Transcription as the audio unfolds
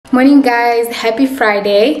Morning guys, happy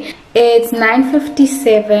Friday. It's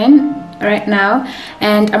 9:57 right now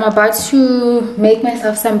and I'm about to make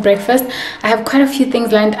myself some breakfast. I have quite a few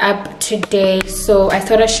things lined up today, so I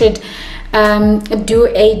thought I should do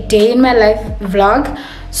a day in my life vlog.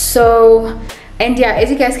 And yeah,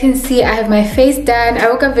 as you guys can see, I have my face done. I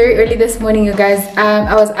woke up very early this morning, you guys.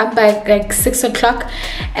 I was up by like 6 o'clock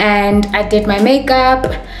and I did my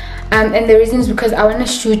makeup. And the reason is because I want to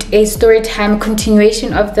shoot a story time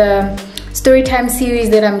continuation of the story time series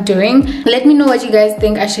that I'm doing. Let me know what you guys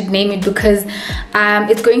think I should name it, because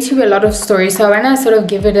it's going to be a lot of stories, so I want to sort of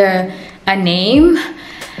give it a name.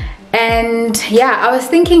 And yeah, I was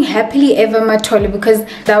thinking Happily Ever Mathole, because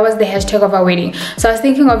that was the hashtag of our wedding. So I was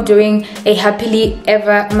thinking of doing a Happily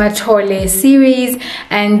Ever Mathole series,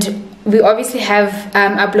 and we obviously have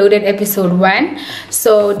uploaded episode 1,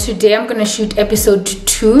 so today I'm gonna shoot episode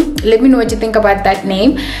 2. Let me know what you think about that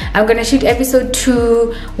name. I'm gonna shoot episode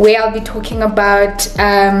 2 where I'll be talking about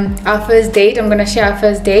our first date. I'm gonna share our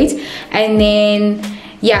first date, and then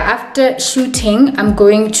yeah, after shooting I'm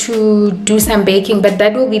going to do some baking, but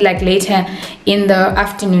that will be like later in the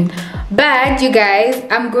afternoon. But you guys,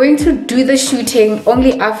 I'm going to do the shooting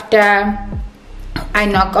only after I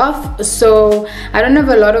knock off, so I don't have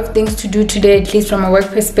a lot of things to do today, at least from a work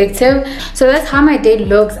perspective. So that's how my day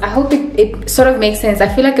looks. I hope it sort of makes sense. I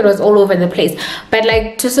feel like it was all over the place, but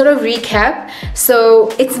like, to sort of recap, so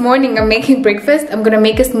it's morning, I'm making breakfast. I'm gonna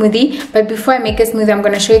make a smoothie, but before I make a smoothie, I'm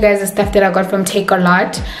gonna show you guys the stuff that I got from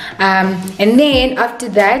Takealot, and then after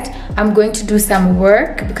that I'm going to do some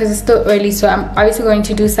work because it's still early, so I'm obviously going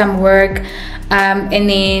to do some work, and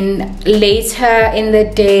then later in the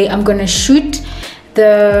day I'm gonna shoot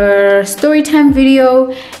the storytime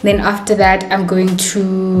video. Then after that I'm going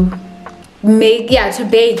to bake. After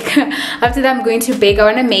that I'm going to bake. I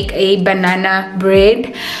want to make a banana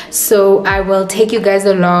bread, so I will take you guys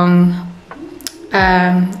along.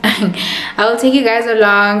 I will take you guys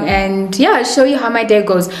along and yeah, I'll show you how my day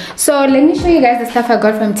goes. So let me show you guys the stuff I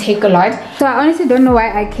got from Takealot. So I honestly don't know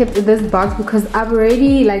why I kept this box, because I've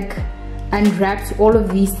already like unwrapped all of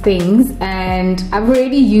these things and I've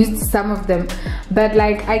already used some of them, but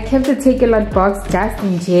like I kept the Takealot box just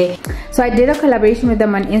in J. So I did a collaboration with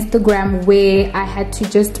them on Instagram where I had to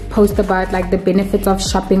just post about like the benefits of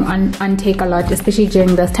shopping on Takealot, especially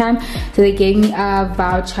during this time. So they gave me a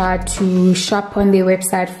voucher to shop on their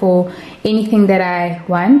website for anything that I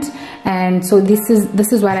want, and so this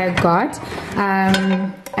is what I got.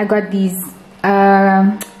 I got these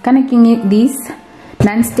these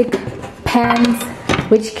non-stick pans,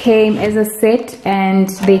 which came as a set, and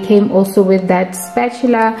they came also with that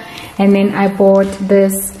spatula. And then I bought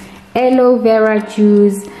this aloe vera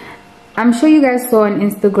juice. I'm sure you guys saw on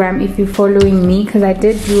Instagram if you're following me, because I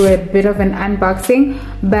did do a bit of an unboxing,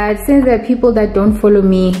 but since there are people that don't follow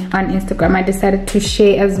me on Instagram, I decided to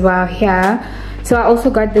share as well here. So I also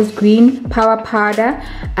got this green power powder.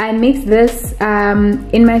 I mix this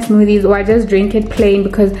in my smoothies, or I just drink it plain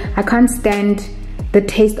because I can't stand the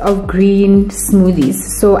taste of green smoothies,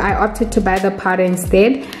 so I opted to buy the powder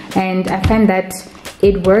instead, and I find that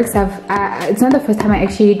it works. It's not the first time I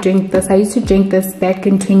actually drink this. I used to drink this back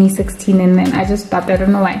in 2016 and then I just stopped. I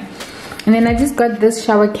don't know why. And then I just got this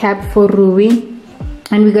shower cap for Rui,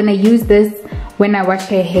 and we're gonna use this when I wash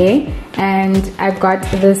her hair. And I got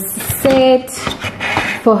this set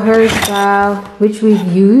for her as well, which we've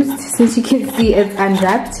used. Since you can see it's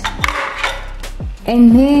unwrapped.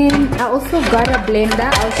 And then I also got a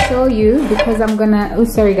blender. I'll show you, because I'm gonna, oh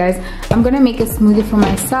sorry guys, I'm gonna make a smoothie for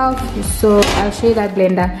myself, so I'll show you that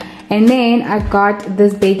blender. And then I got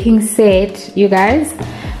this baking set, you guys,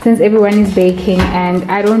 since everyone is baking and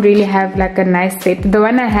I don't really have like a nice set. The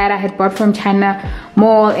one I had bought from China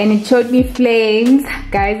Mall, and it showed me flames,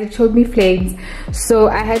 guys. It showed me flames, so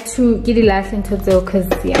I had to get it last into it, because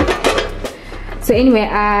yeah. So anyway,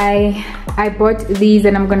 I bought these,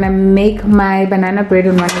 and I'm gonna make my banana bread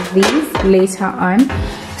on one of these later on.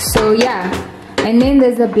 So yeah, and then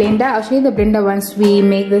there's a blender. I'll show you the blender once we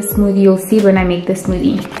make the smoothie. You'll see when I make the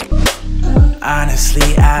smoothie.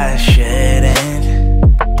 Honestly, I shouldn't.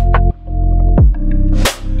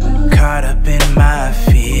 Caught up in my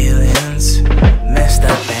feelings, messed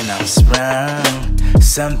up and I'm sprung.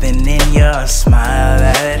 Something in your smile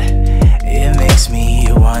that it makes me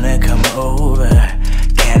wanna come over.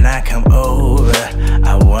 Can I come over?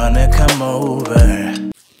 I wanna come over.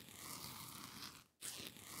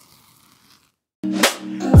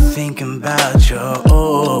 Thinking about your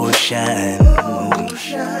ocean.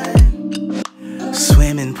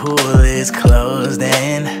 Swimming pool is closed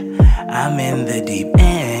and I'm in the deep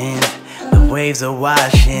end. The waves are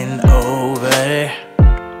washing over.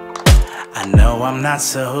 I I know I'm not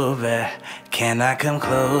sober. Can I come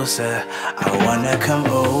closer? I wanna come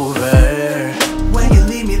over. When you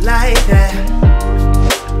leave me like that,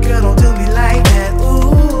 girl, don't do me like that.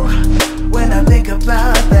 Ooh, when I think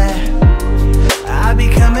about that, I'll be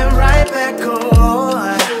coming right back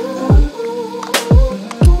on.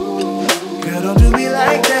 Girl, don't do me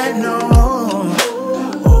like that, no.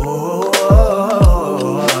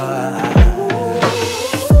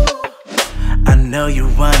 I know you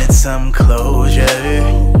wanted some closure.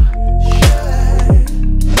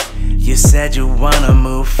 You said you wanna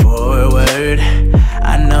move forward.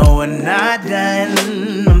 I know we're not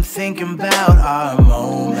done. I'm thinking about our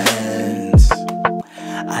moments.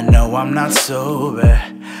 I know I'm not sober.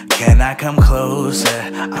 Can I come closer?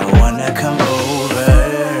 I wanna come over.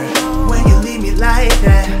 When you leave me like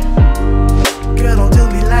that, girl, don't do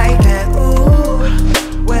me like that. Ooh,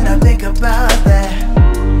 when I think about that,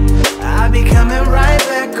 I'll be coming right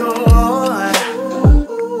back on.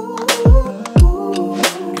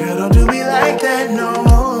 Girl, don't do me like that, no.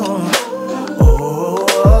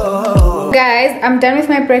 Guys, I'm done with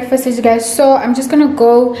my breakfast, you guys, so I'm just gonna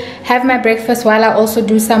go have my breakfast while I also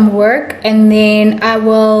do some work, and then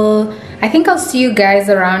I think I'll see you guys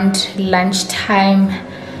around lunchtime.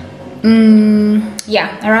 Yeah,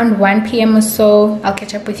 around 1 p.m. or so. I'll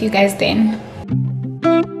catch up with you guys then.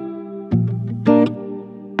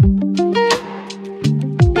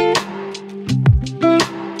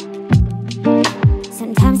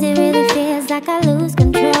 Sometimes it really feels like I lose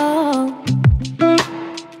control.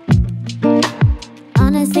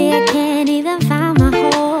 Honestly, I can't even find my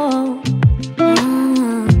home.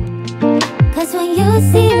 'Cause when you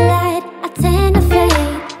see light, I tend to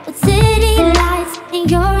fade with city lights in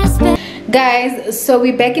your respect. Guys, so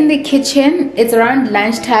we're back in the kitchen. It's around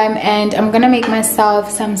lunchtime and I'm gonna make myself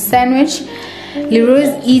some sandwich.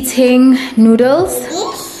 Leroy's eating noodles,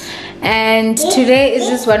 and today is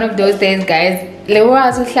just one of those days, guys. Leroy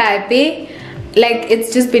is so happy. Like,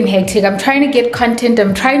 it's just been hectic. I'm trying to get content,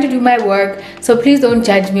 I'm trying to do my work, so please don't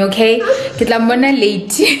judge me, okay? Because I'm gonna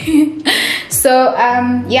late. So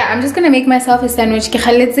yeah, I'm just gonna make myself a sandwich. Like,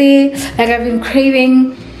 I've been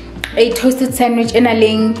craving a toasted sandwich in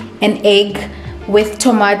an egg with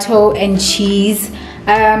tomato and cheese.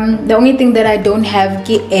 The only thing that I don't have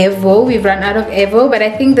is Evo. We've run out of Evo, but I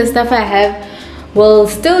think the stuff I have will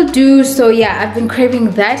still do. So yeah, I've been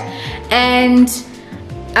craving that, and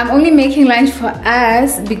I'm only making lunch for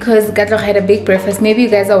us because Gatlo had a big breakfast. Maybe you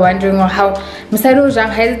guys are wondering, well, how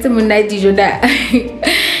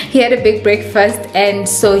he had a big breakfast, and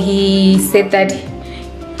so he said that,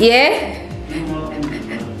 yeah,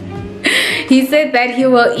 he said that he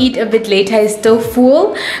will eat a bit later. He's still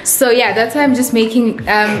full. So yeah, that's why I'm just making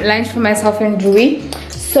lunch for myself and Rui.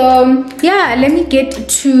 So yeah, let me get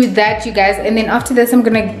to that, you guys, and then after this I'm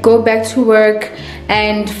gonna go back to work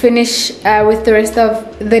and finish with the rest of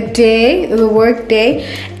the day, the work day,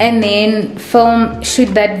 and then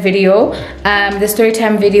shoot that video, the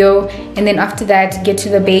storytime video, and then after that get to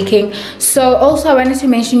the baking. So also I wanted to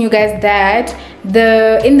mention, you guys, that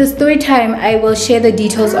in the storytime I will share the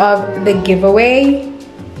details of the giveaway,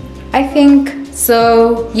 I think.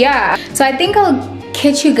 So yeah, so I think I'll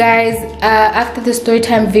catch you guys after the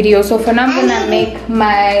storytime video. So for now I'm gonna make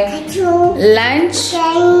my lunch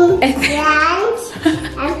and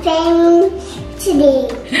I'm today.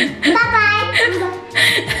 Bye-bye.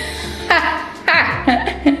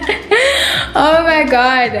 Oh my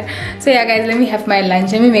god. So yeah, guys, let me have my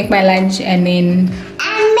lunch. Let me make my lunch and then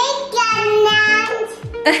make your lunch.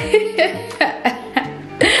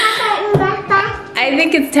 I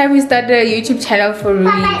think it's time we start a YouTube channel for Rui,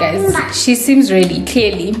 guys. She seems ready,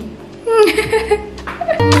 clearly.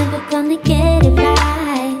 Never gonna get it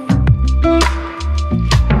right.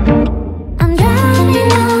 I'm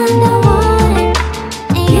drowning underwater,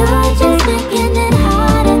 and you're just making it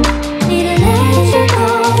harder. Need to let you go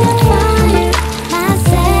and find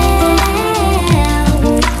myself.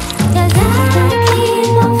 'Cause I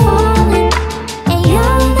keep on falling, and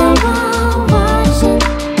you're the one watching.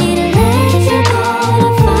 Need to let you go to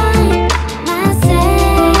find myself.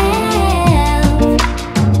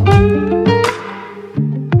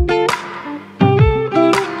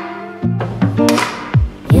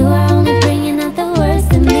 You are only bringing out the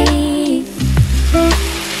worst in me.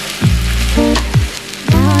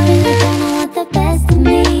 Now I really don't know what the best in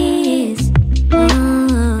me is.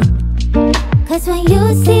 'Cause when you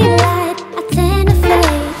see light, I tend to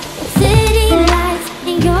fade. City lights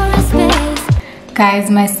in your space. Guys,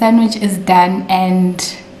 my sandwich is done and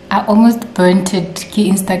I almost burnt it to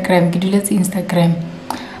Instagram, Instagram.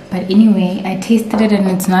 But anyway, I tasted it and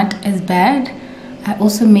it's not as bad. I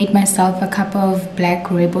also made myself a cup of black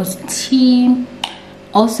rooibos tea.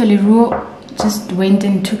 Also, Leroux just went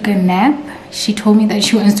and took a nap. She told me that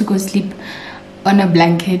she wants to go sleep on a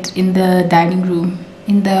blanket in the dining room,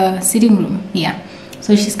 in the sitting room. Yeah,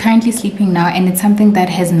 so she's currently sleeping now, and it's something that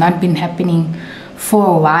has not been happening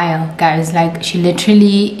for a while, guys. Like, she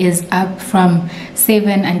literally is up from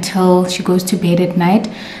 7 until she goes to bed at night.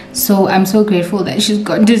 So I'm so grateful that she's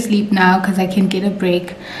got to sleep now because I can get a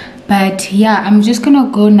break. But yeah, I'm just gonna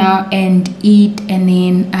go now and eat, and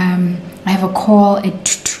then I have a call at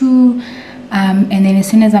 2, and then as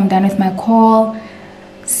soon as I'm done with my call,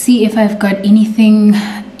 see if I've got anything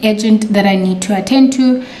urgent that I need to attend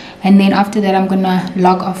to, and then after that I'm gonna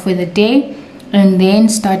log off for the day and then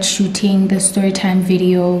start shooting the storytime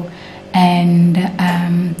video, and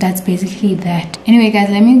that's basically that. Anyway guys,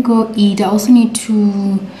 let me go eat. I also need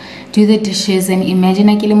to do the dishes, and imagine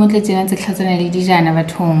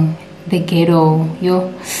the ghetto,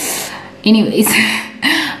 yo. Anyways,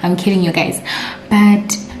 I'm kidding you guys,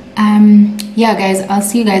 but yeah guys, I'll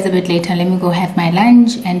see you guys a bit later. Let me go have my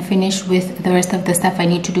lunch and finish with the rest of the stuff I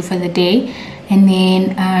need to do for the day, and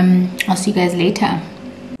then I'll see you guys later.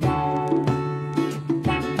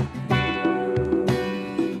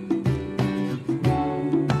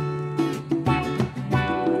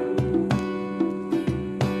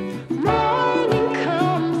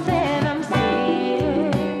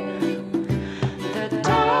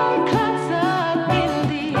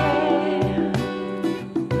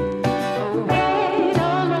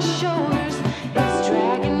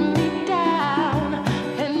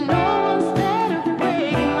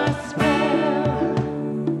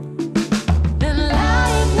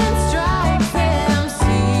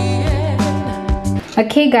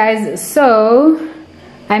 Okay guys, so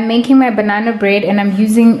I'm making my banana bread, and I'm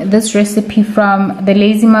using this recipe from the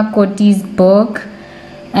Lazy Makoti's book,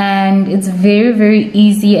 and it's very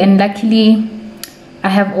easy, and luckily I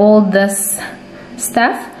have all this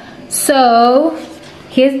stuff. So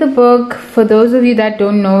here's the book for those of you that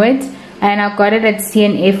don't know it, and I got it at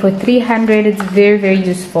CNA for 300. It's very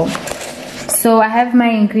useful. So I have my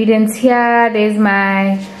ingredients here. There's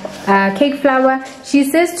my cake flour. She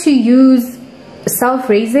says to use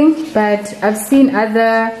self-raising, but I've seen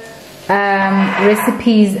other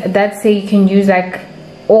recipes that say you can use like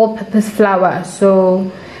all-purpose flour,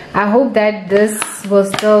 so I hope that this will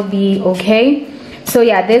still be okay. So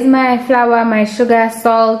yeah, there's my flour, my sugar,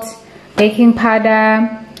 salt, baking powder.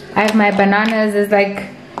 I have my bananas. There's like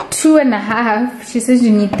 2.5. She says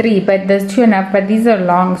you need 3, but there's 2.5, but these are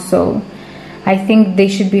long, so I think they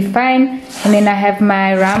should be fine. And then I have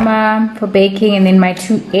my rama for baking, and then my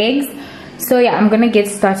 2 eggs. So yeah, I'm gonna get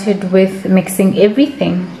started with mixing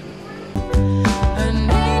everything.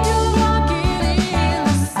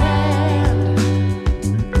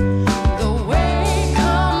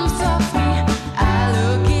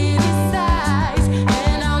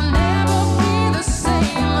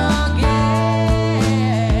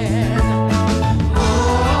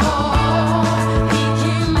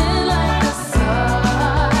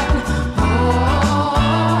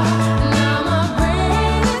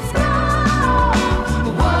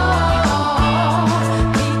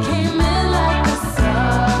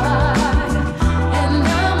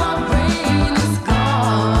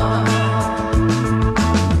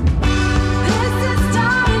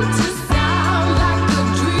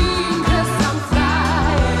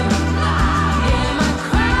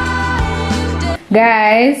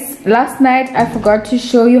 Guys, last night I forgot to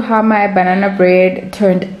show you how my banana bread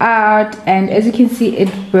turned out, and as you can see,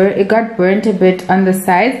 it got burnt a bit on the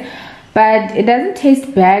sides, but it doesn't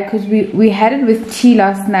taste bad because we had it with tea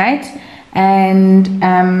last night, and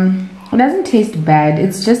it doesn't taste bad.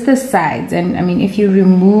 It's just the sides, and I mean, if you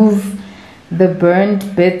remove the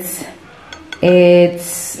burnt bits,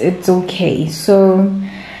 it's okay. So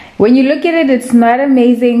when you look at it, it's not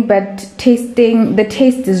amazing, but the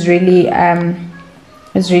taste is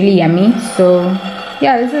really yummy. So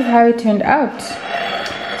yeah, this is how it turned out.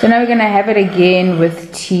 So now we're gonna have it again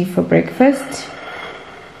with tea for breakfast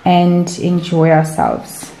and enjoy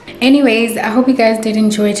ourselves. Anyways, I hope you guys did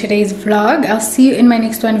enjoy today's vlog. I'll see you in my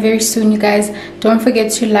next one very soon, you guys. Don't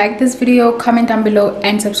forget to like this video, comment down below,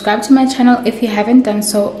 and subscribe to my channel if you haven't done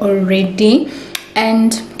so already.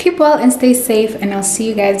 And keep well and stay safe, and I'll see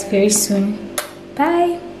you guys very soon.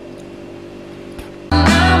 Bye.